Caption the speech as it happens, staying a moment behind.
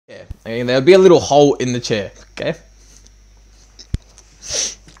Yeah, and there'll be a little hole in the chair. Okay.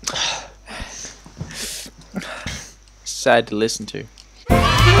 Sad to listen to.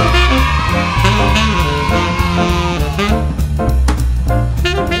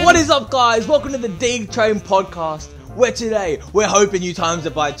 What is up, guys? Welcome to the Deeg Train podcast, where today we're hoping you times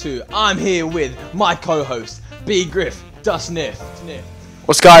it by 2. I'm here with my co-host, B Griff, Da Sniff.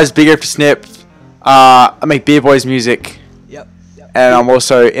 What's guys, Big Rip Snip. I make Beer Boys music. Yep. And I'm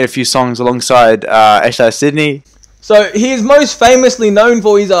also in a few songs alongside Sydney. So he is most famously known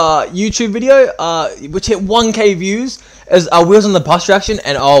for his YouTube video, which hit 1K views, as Wheels on the Bus reaction,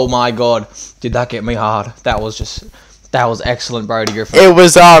 and oh my god, did that get me hard. That was excellent, Brody Griffin. It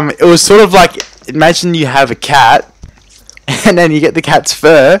was sort of like, imagine you have a cat, and then you get the cat's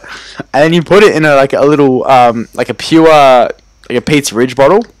fur, and then you put it in a little like a Pete's Ridge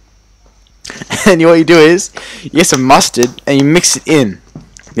bottle, and what you do is you get some mustard and you mix it in,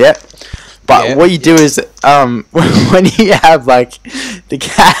 yeah. But what you do is when you have like the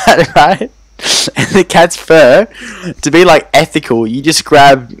cat, right, and the cat's fur, to be like ethical, you just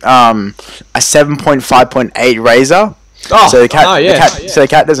grab a 7.5.8 razor. So the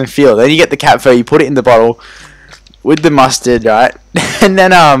cat doesn't feel. Then you get the cat fur, you put it in the bottle with the mustard, right? And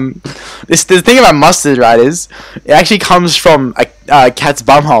then the thing about mustard, right, is it actually comes from a cat's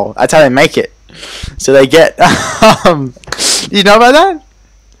bumhole. That's how they make it. So they get you know about that?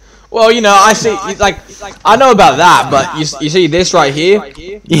 Well, you know, I see, like, I know about that, but you see this right here,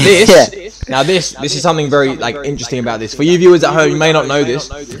 now this is something very, like, interesting about this. For you viewers at home, you may not know this.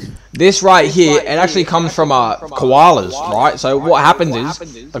 This right here, it actually comes from koalas, right? So what happens is,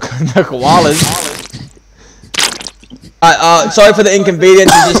 the koalas, sorry for the inconvenience,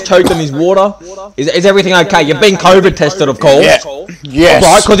 you just choked on his water. Is everything okay? You've been COVID tested, of course. Yes.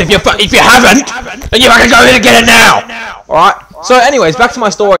 Right, because if you haven't, then you can go in and get it now. Alright, so anyways, back to my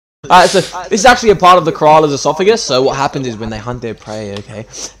story. So this is actually a part of the koala's esophagus. So what happens is when they hunt their prey, okay,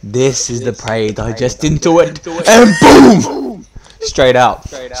 this is the prey, digest into it, and boom! Straight out.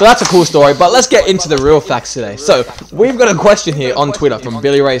 So that's a cool story, but let's get into the real facts today. So we've got a question here on Twitter from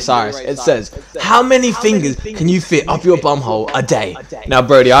Billy Ray Cyrus. It says, how many fingers can you fit up your bumhole a day? Now,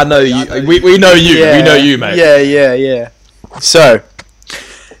 Brody, I know you. We know you. Yeah. We know you, mate. Yeah. So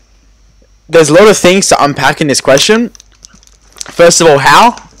there's a lot of things to unpack in this question. First of all,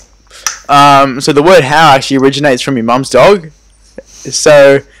 how? So the word how actually originates from your mum's dog.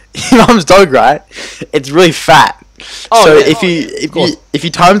 So your mum's dog, right? It's really fat. Oh, so yeah. if you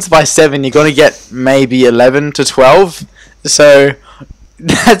times it by 7, you're gonna get maybe 11 to 12. So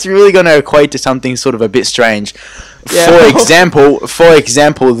that's really gonna equate to something sort of a bit strange. Yeah. For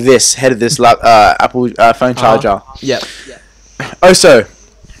example, this head of this Apple phone charger. Yep. Also,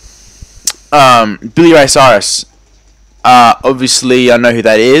 Billy Ray Cyrus. Obviously, I know who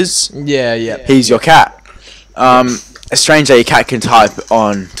that is. Yeah. He's your cat. It's strange that your cat can type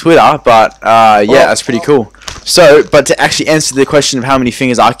on Twitter, but yeah, that's pretty cool. So, but to actually answer the question of how many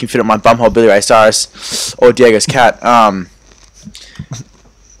fingers I can fit up my bumhole, Billy Ray Cyrus or Diego's cat,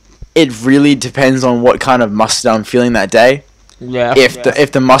 it really depends on what kind of mustard I'm feeling that day. Yeah.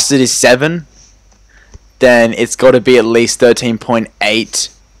 If the mustard is 7, then it's got to be at least 13.8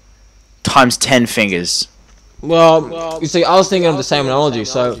 times 10 fingers. Well, you see, I was thinking of the same analogy,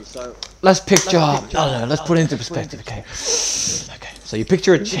 so let's picture, I don't know, let's put it into perspective, okay? So you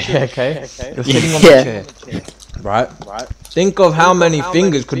picture a chair, okay? You're sitting on the chair, right? Think of how many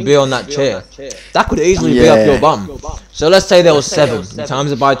fingers could be on that chair. That could easily be up your bum. So let's say there was 7. You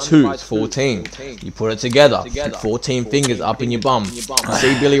times it by 2, it's 14. You put it together, 14 fingers up in your bum.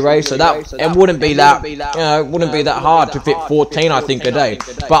 See, Billy Ray? So it wouldn't be that, it wouldn't be that hard to fit 14, I think, a day.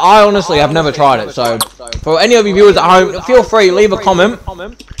 But I honestly have never tried it. So for any of you viewers at home, feel free, leave a comment.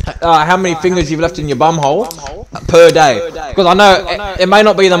 How many fingers you've left in your bum hole per day, because I know it may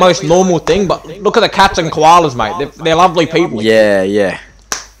not be the most normal thing, but look at the cats and koalas, mate. They're lovely people. Yeah.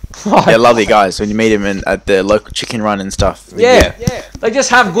 They're lovely guys when you meet them at the local chicken run and stuff. Yeah. They just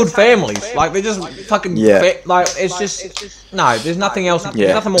have good families. Like, they just fucking like, it's just no, there's nothing else.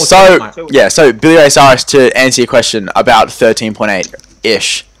 There's nothing more. So Billy Ray Cyrus, to answer your question, about 13.8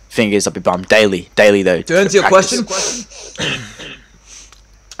 ish fingers up your bum daily though. To answer your question,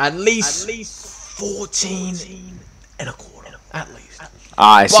 at least 14 and a quarter, at least.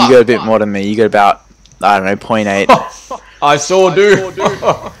 So you got a bit more than me. You got about, I don't know, 0.8. I sure do.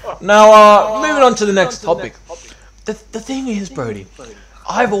 Now, moving on to the next topic. The thing is, Brody,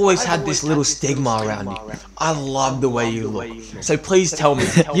 I've always had this little stigma around you. I love the way you look. So please tell me,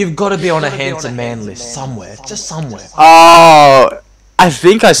 you've got to be on a handsome man list somewhere. Just somewhere. Oh, I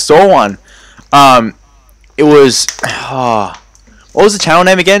think I saw one. It was... What was the channel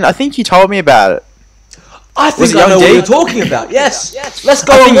name again? I think you told me about it. I think I know what you're talking about. Yes. Let's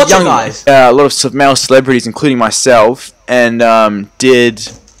go and watch it, guys. A lot of male celebrities, including myself, and did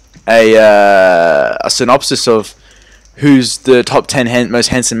a synopsis of who's the top 10 most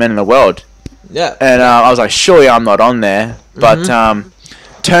handsome men in the world. Yeah. And I was like, surely I'm not on there. But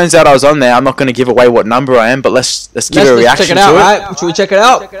turns out I was on there. I'm not going to give away what number I am, but let's give a reaction check it out, to it. right? Should we check it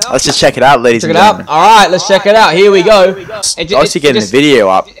out? Let's just check it out, ladies and gentlemen. Alright, let's check it out. Here we go. Whilst you're getting the video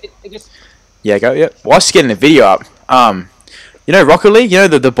up. Yeah, go. Yeah. Whilst you're getting the video up, you know Rocket League? You know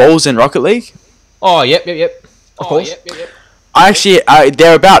the balls in Rocket League? Oh, yep. Of course. I actually,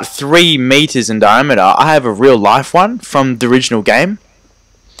 they're about 3 meters in diameter. I have a real life one from the original game.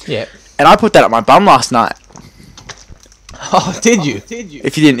 Yeah. And I put that up my bum last night. Oh, did you?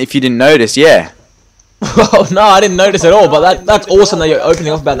 If you didn't notice, yeah. Well, no, I didn't notice at all. But that's awesome that you're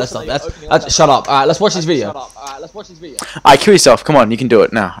opening up about that stuff. That's shut up. All right, let's watch this video. Alright, kill yourself. Come on, you can do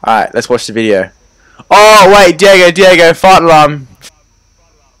it now. Alright, let's watch the video. Oh wait, Diego, fart alarm.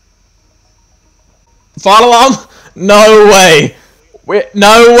 Fire alarm? No way.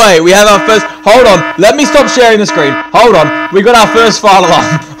 No way. We have our first. Hold on. Let me stop sharing the screen. Hold on. We got our first fire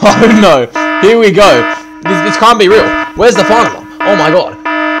alarm. Oh no. Here we go. This can't be real. Where's the fire alarm? Oh my god.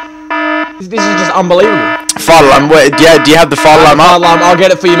 This is just unbelievable. Fire alarm. Wait, do you have the fire alarm up? Fire alarm. I'll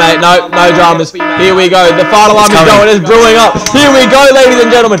get it for you, mate. No dramas. Here we go. The fire alarm is going. It's brewing up. Here we go, ladies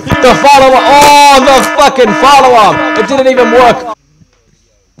and gentlemen. The fire alarm. Oh, the fucking fire alarm. It didn't even work.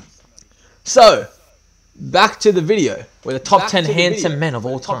 So, back to the video where the top 10 handsome men of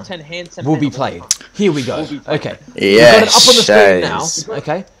all time will be played. Here we go. Okay. Yeah. We've got it up on the screen now.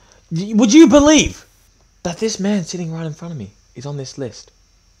 Okay. Would you believe that this man sitting right in front of me is on this list?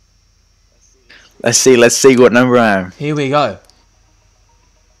 Let's see what number I am. Here we go.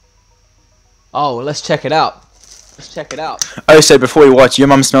 Oh, well, let's check it out. Oh, so before we watch, your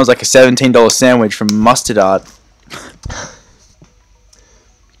mum smells like a $17 sandwich from Mustard Art.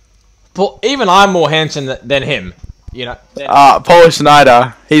 But even I'm more handsome than him, you know. Paul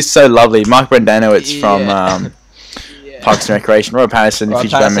Schneider, he's so lovely. Mark Brendanowitz from Parks and Recreation. Robert Pattinson,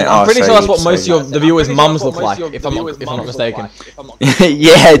 Future Batman. I'm pretty sure that's what most of the viewers' mums look like, if I'm not mistaken.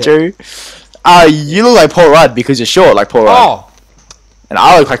 Yeah, Drew. You look like Paul Rudd because you're short, like Paul Rudd. Oh. And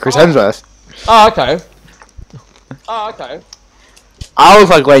I look like Chris Hemsworth. Oh, okay. I look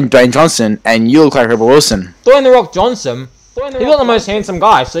like Dwayne Johnson, and you look like Rebel Wilson. Dwayne The Rock Johnson. He's not the most handsome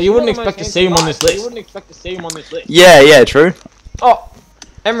guy, so you wouldn't expect to see him on this list. Yeah, true. Oh,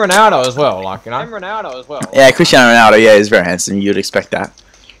 and Ronaldo as well, like, you know. Yeah, Cristiano Ronaldo, yeah, he's very handsome. You'd expect that.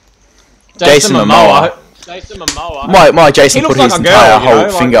 Jason Momoa. My Jason put his entire whole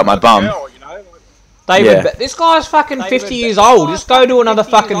finger up my bum. David, this guy's fucking 50 years old. Just go do another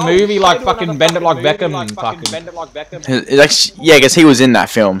fucking movie like fucking Bend It Like Beckham and fucking... Yeah, because he was in that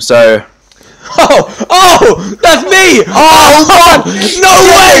film, so... Oh, that's me! Oh, God! No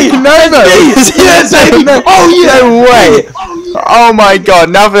way! No. No way! Oh my God!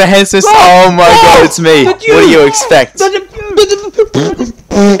 Now for the handsomest. Oh my God! It's me. What do you expect?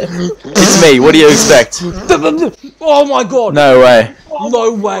 It's me. What do you expect? Oh my God! No way!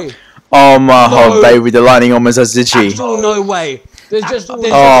 No way! Oh my God, baby! The lining almost has itchy. Actual no way!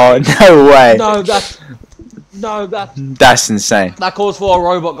 Oh no way! No, that's insane. That calls for a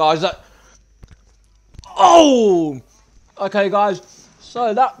robot, guys. Oh! Okay, guys.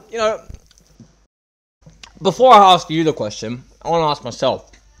 So that, you know, before I ask you the question, I want to ask myself,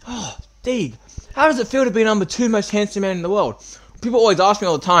 oh, Deeg, how does it feel to be number 2 most handsome man in the world? People always ask me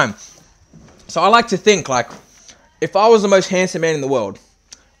all the time. So I like to think, like, if I was the most handsome man in the world,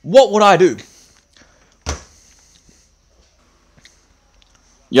 what would I do?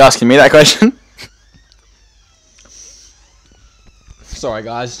 You asking me that question? Sorry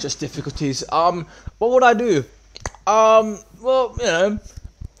guys, just difficulties. What would I do? Well, you know,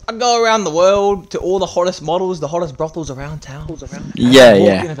 I'd go around the world to all the hottest models, the hottest brothels around town. Yeah.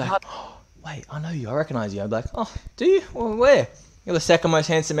 Like, oh, wait, I know you, I recognize you. I'd be like, oh, do you? Well, where? You're the second most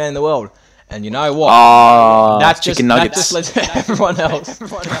handsome man in the world. And you know what? Oh, that just lets everyone else.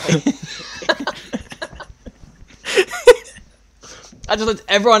 That just lets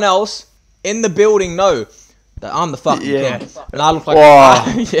everyone else in the building know that I'm the fucking king. And I look like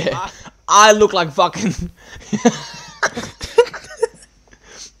I look like fucking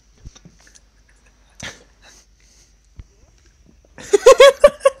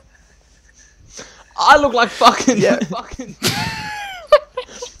I look like fucking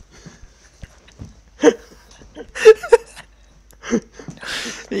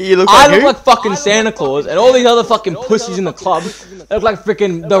I look like fucking Santa Claus, and all these other fucking pussies in the club, they look like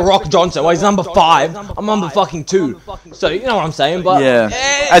freaking The Rock Johnson. Well, he's number 5. I'm number fucking 2. So you know what I'm saying, but yeah,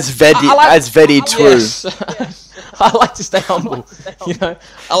 that's very true. Yes. I like to stay humble, you know.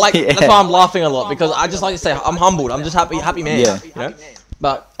 That's why I'm laughing a lot, because I just like to say I'm humbled. I'm just happy man. Yeah. You know.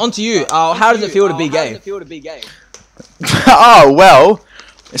 But onto you. How does it feel to be gay? Oh well,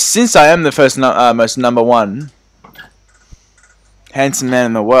 since I am the first most number one handsome man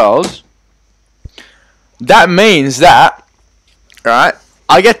in the world, that means that, right,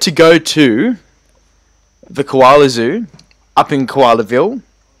 I get to go to the koala zoo up in Koalaville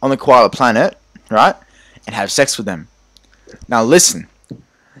on the koala planet, right, and have sex with them. Now listen,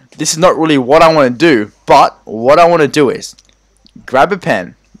 this is not really what I want to do, but what I want to do is grab a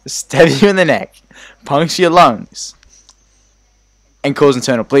pen, stab you in the neck, puncture your lungs, and cause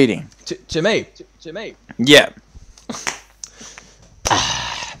internal bleeding. To me. Yeah.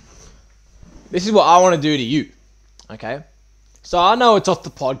 This is what I want to do to you, okay? So I know it's off the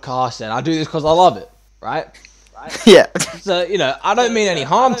podcast, and I do this because I love it, right? Yeah. So, you know, I don't mean any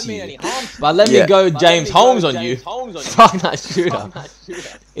harm to you, but let me go James Holmes on you. Fuck that shooter.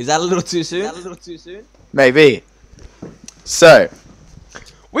 Is that a little too soon? Maybe. So.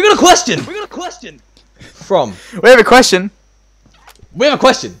 We got a question. From. We have a question.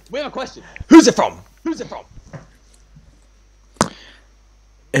 Who's it from? Who's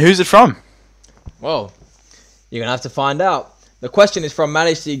it from? Well, you're going to have to find out. The question is from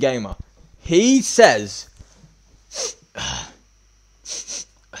Managed C Gamer. He says,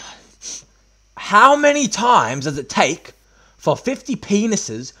 how many times does it take for 50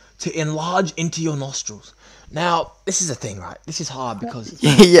 penises to enlarge into your nostrils? Now, this is a thing, right? This is hard because...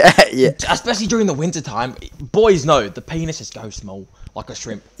 yeah. Especially during the winter time, boys know the penises go small, like a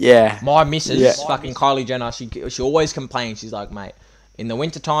shrimp. Yeah. My missus, fucking Kylie Jenner, she always complains. She's like, mate, in the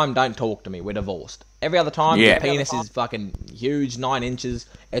winter time, don't talk to me. We're divorced. Every other time, the penis is fucking huge, 9 inches.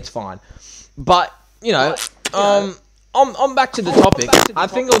 It's fine. But, you know, I'm back to the topic. I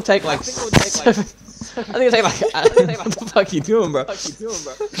think it'll take like... what the fuck are you doing, bro?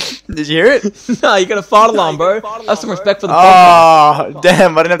 Did you hear it? No, you got a fire alarm, bro. Have some respect for the podcast. Oh,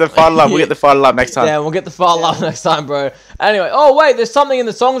 damn, I didn't have the fire alarm. We'll get the fire alarm next time. Yeah, we'll get the fire alarm next time, bro. Anyway, oh wait, there's something in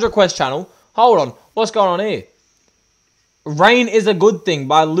the songs request channel. Hold on, what's going on here? Rain is a Good Thing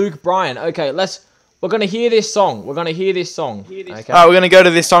by Luke Bryan. Okay, we're gonna hear this song. Okay. Alright, we're gonna go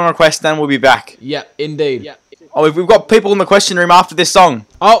to this song request, then we'll be back. Yeah, indeed. Oh, we've got people in the question room after this song.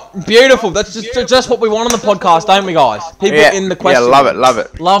 Oh, beautiful. That's just what we want on the podcast, don't we, guys? People in the question room. Yeah, love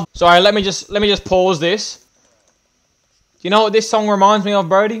it. Sorry, let me just pause this. Do you know what this song reminds me of,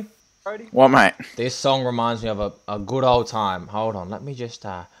 Brody? What, mate? This song reminds me of a good old time. Hold on, let me just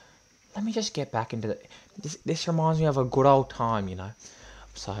get back into the... This reminds me of a good old time, you know.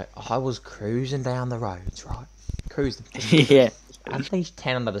 So, I was cruising down the roads, right? Cruising. Yeah. At least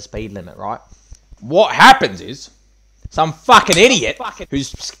 10 under the speed limit, right? What happens is, some fucking idiot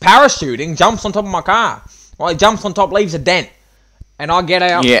who's parachuting jumps on top of my car. Well, he jumps on top, leaves a dent. And I get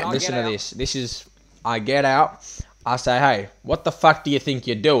out. Yeah. Listen to this. I get out. I say, hey, what the fuck do you think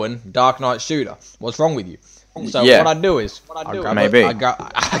you're doing, Dark Knight Shooter? What's wrong with you? So what I do is,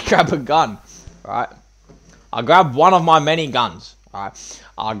 I grab a gun, right? I grab one of my many guns, right?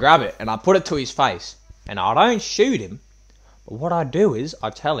 I grab it and I put it to his face. And I don't shoot him. But what I do is, I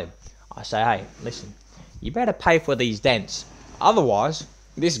tell him, I say, hey, listen, you better pay for these dents. Otherwise,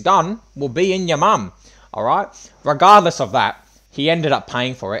 this gun will be in your mum. Alright? Regardless of that, he ended up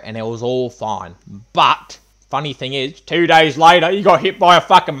paying for it and it was all fine. But, funny thing is, 2 days later, he got hit by a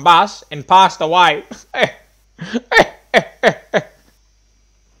fucking bus and passed away.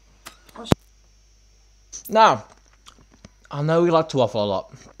 Now, I know we like to waffle a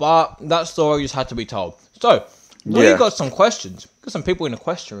lot, but that story just had to be told. So, we've got some questions. We've got some people in the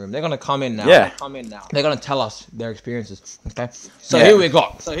question room. They're going to come in now. Yeah. They're going to tell us their experiences. Okay? So here we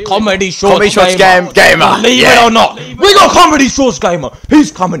got Comedy Shorts Gamer. Believe it or not. We got Comedy Shorts Gamer.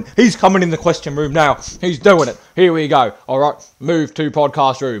 He's coming in the question room now. He's doing it. Here we go. Alright, move to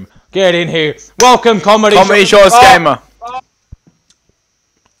podcast room. Get in here. Welcome, Comedy Shorts Gamer.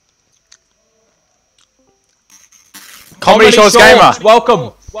 Comedy Shorts Gamer.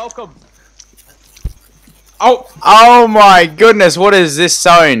 Welcome. Oh my goodness, what is this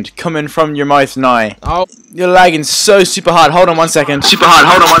sound coming from your mouth now? Oh. You're lagging so super hard. Hold on 1 second. Comedy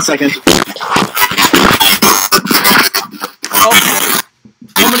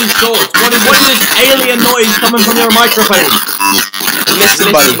Shorts. What is this alien noise coming from your microphone?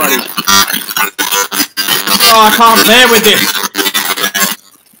 Listen, buddy. Oh, I can't bear with this.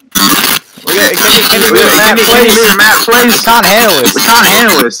 Can you Matt, please? We can't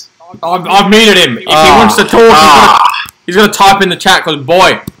handle this. I've muted him. If he wants to talk, he's gonna type in the chat. Cause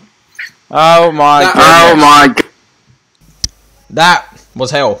boy. Oh my god. That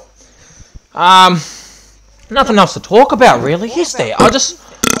was hell. Nothing else to talk about, really, is there?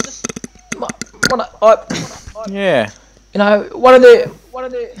 Yeah. You know, what are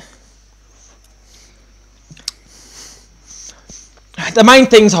the main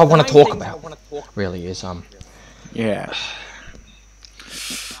things I want to talk about? Really is Yeah.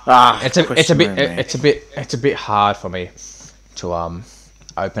 It's a bit hard for me to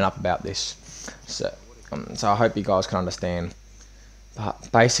open up about this. So I hope you guys can understand.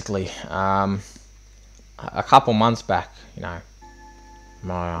 But basically, a couple months back, you know,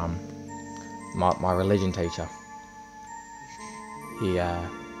 my religion teacher,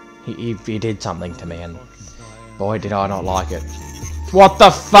 he did something to me, and boy did I not like it. What the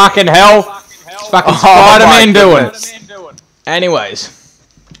fucking hell? It's fucking Spider-Man doing it. Anyways,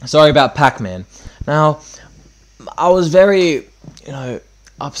 sorry about Pac-Man. Now, I was very, you know,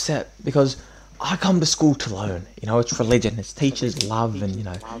 upset because I come to school to learn. You know, it's religion. It's teachers' love and, you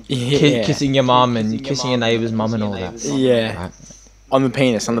know, kissing your mum and kissing your neighbour's mum and all that. Yeah. Right? On the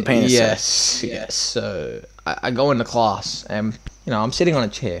penis. Yes. So I go into class and, you know, I'm sitting on a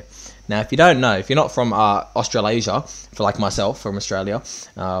chair. Now, if you don't know, if you're not from Australasia, for like myself, from Australia,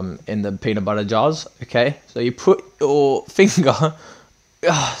 in the peanut butter jars, okay? So you put your finger...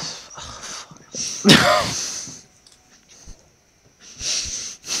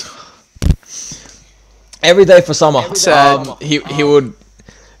 Every day for summer, he would...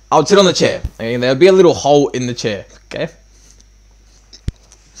 I would sit on the chair, and there would be a little hole in the chair, okay?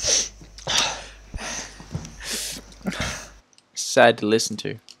 Sad to listen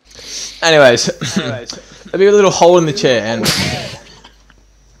to. Anyways, there'd be a little hole in the chair, and...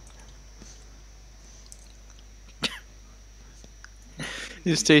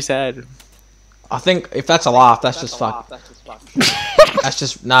 It's too sad. I think if that's a laugh, that's just fuck. That's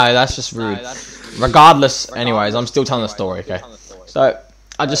just rude. Regardless, anyways, I'm still telling the story, okay? So,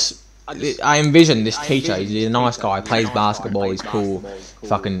 I envision this teacher. He's a nice guy, plays basketball, he's cool.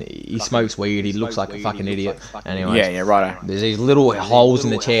 Fucking, he smokes weed, he looks like a fucking idiot. Anyways, yeah, right. There's these little holes in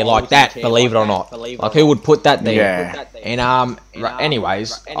the chair like that, believe it or not. Like, who would put that there? Yeah. And,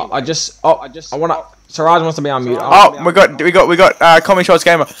 anyways, I wanna... Cyrus wants to be on mute. Oh, we got Comedy Shorts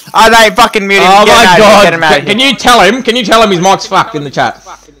Gamer. Oh, they fucking muted him. Oh my god! Can you tell him his mic's fucked in the chat?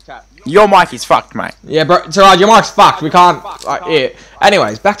 Your mic is fucked, mate. Yeah, bro, Cyrus, your mic's fucked. We can't. Yeah.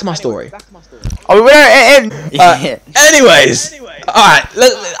 Anyways, back to my story. Oh, anyways, all right.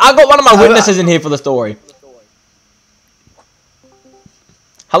 I've got one of my witnesses in here for the story.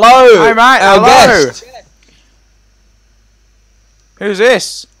 Hello. Hi, mate. Our Hello. guest. Who's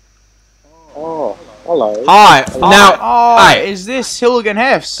this? Oh, hello. Hi. Hello. Now, hey, is this Hooligan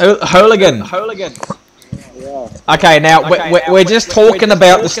Hefs? Hooligan. Yeah. Okay, now we're just talking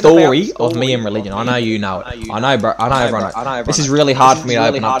about the story of me and religion. I know you know it. I know, bro. I know everyone knows. This is really hard for me to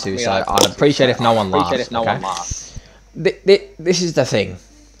open up to, so I'd appreciate if no one laughs. Okay. This is the thing.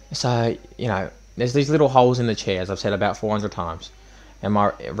 So, you know, there's these little holes in the chair, as I've said about 400 times. And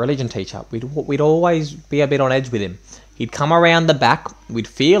my religion teacher, we'd always be a bit on edge with him. He'd come around the back, we'd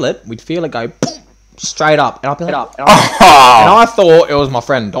feel it go boom, straight up, and I'd be like, and I thought it was my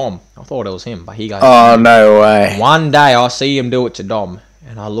friend Dom. I thought it was him, but he goes, oh, no way. One day I see him do it to Dom,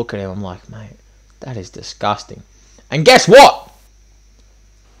 and I look at him, I'm like, mate, that is disgusting. And guess what?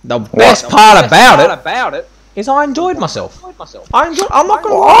 The best part about it is I enjoyed myself. I'm not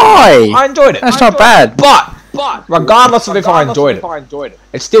gonna lie. I enjoyed it. That's not bad. But regardless of if I enjoyed it,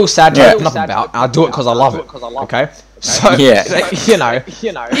 it's still sad to open up about. And I do it because I love it. Okay. So yeah, you know,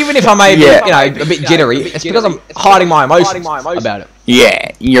 even if I may be, you know, a bit jittery, it's because I'm hiding my emotions about it.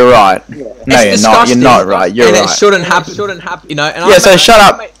 Yeah, you're right. No, you're not. You're not right. You're right. And it shouldn't happen. You know. And yeah. So shut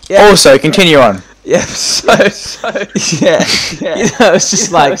up. Yeah. Also, continue on. Yeah. So yeah. You know, it's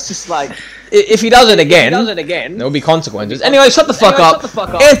just like. If he does it again, there will be consequences. Anyway, shut the fuck up.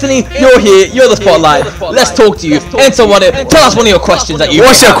 Anthony, you're here. You're the spotlight. Let's talk to you. Answer tell us one of your questions that you.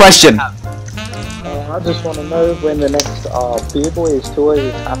 What's your question? I just want to know when the next Beer Boys tour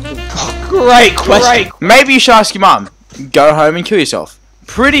is happening. Great question. Maybe you should ask your mum. Go home and kill yourself.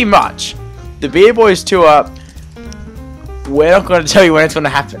 Pretty much. The Beer Boys tour, we're not going to tell you when it's going to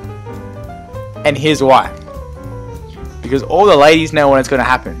happen. And here's why. Because all the ladies know when it's going to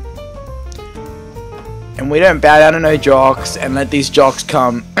happen. And we don't bow down to no jocks and let these jocks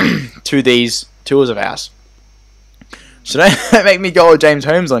come to these tours of ours. So don't make me go with James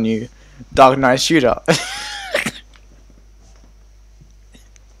Holmes on you, Dark Knight Shooter.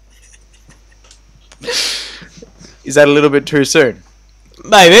 Is that a little bit too soon?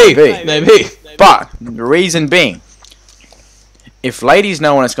 Maybe. But the reason being, if ladies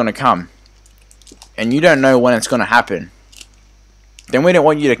know when it's going to come, and you don't know when it's going to happen, then we don't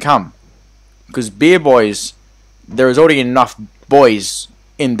want you to come. Because beer boys, there is already enough boys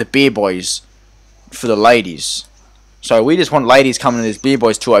in the beer boys for the ladies. So we just want ladies coming to this beer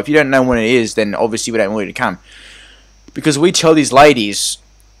boys tour. If you don't know when it is, then obviously we don't want you to come. Because we tell these ladies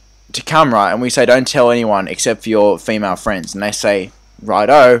to come, right, and we say don't tell anyone except for your female friends. And they say,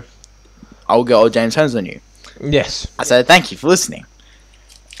 righto, I'll go old James Holmes on you. Yes. I said, thank you for listening.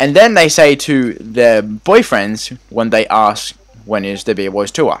 And then they say to their boyfriends, when they ask, when is the beer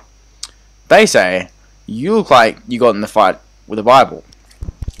boys tour? They say, you look like you got in the fight with the Bible.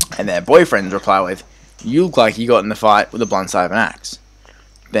 And their boyfriends reply with, you look like you got in the fight with a blunt side of an axe.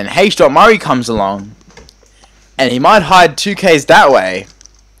 Then H. Murray comes along, and he might hide 2Ks that way,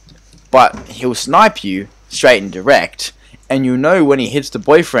 but he'll snipe you straight and direct, and you know when he hits the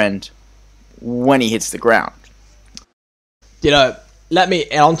boyfriend, when he hits the ground. You know, let me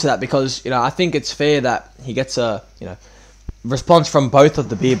add on to that because, you know, I think it's fair that he gets a, you know, response from both of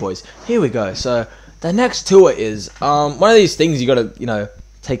the beer boys. Here we go. So the next tour is one of these things you got to, you know,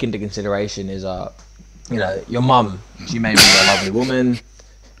 take into consideration is you know, your mum. She may be a lovely woman.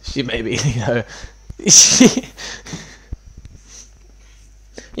 She may be, you know,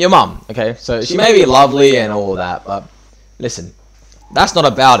 your mum. Okay, so she may be lovely and all that, but listen, that's not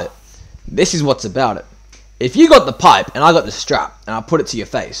about it. This is what's about it. If you got the pipe and I got the strap and I put it to your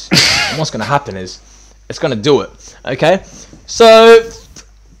face, and what's going to happen is it's going to do it. Okay? So,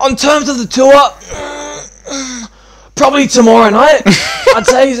 on terms of the tour, probably tomorrow night, I'd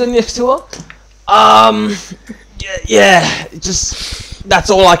say is the next tour. Yeah, just, that's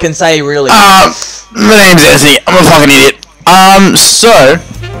all I can say, really. My name's Ezzy. I'm a fucking idiot. So,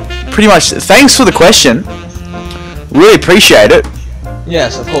 pretty much, thanks for the question. Really appreciate it.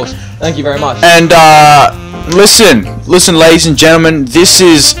 Yes, of course. Thank you very much. And, listen, ladies and gentlemen, this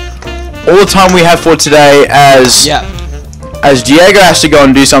is all the time we have for today as Diego has to go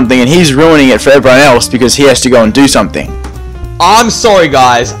and do something and he's ruining it for everyone else because he has to go and do something. I'm sorry,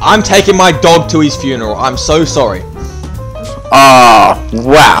 guys. I'm taking my dog to his funeral. I'm so sorry.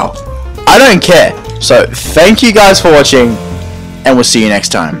 Wow. I don't care. So, thank you guys for watching, and we'll see you next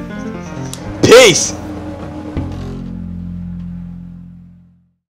time. Peace!